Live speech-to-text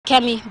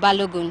Kemi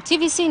Balogun,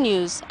 TVC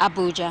News,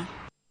 Abuja.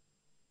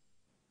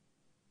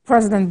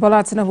 President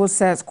Bola Tinubu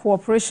says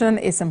cooperation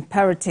is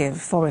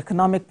imperative for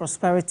economic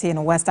prosperity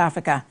in West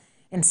Africa,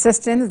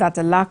 insisting that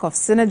the lack of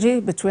synergy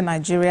between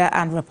Nigeria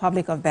and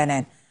Republic of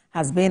Benin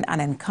has been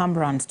an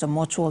encumbrance to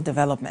mutual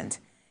development.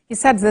 He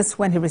said this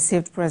when he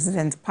received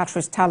President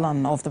Patrice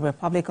Talon of the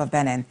Republic of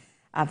Benin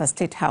at the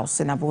State House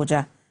in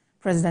Abuja.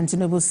 President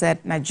Tinubu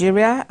said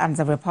Nigeria and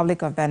the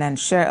Republic of Benin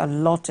share a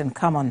lot in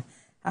common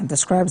and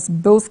describes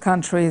both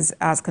countries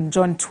as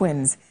conjoined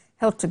twins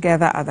held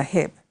together at the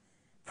hip.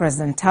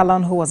 President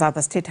Talon, who was at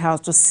the State House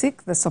to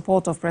seek the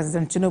support of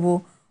President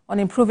Tinubu on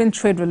improving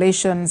trade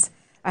relations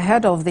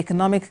ahead of the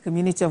Economic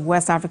Community of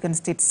West African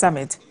States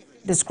Summit,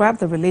 described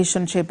the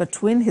relationship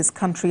between his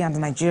country and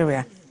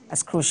Nigeria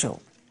as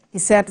crucial. He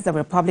said the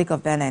Republic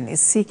of Benin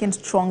is seeking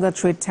stronger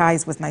trade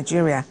ties with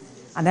Nigeria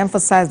and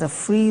emphasized the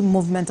free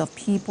movement of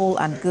people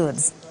and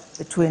goods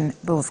between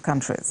both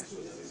countries.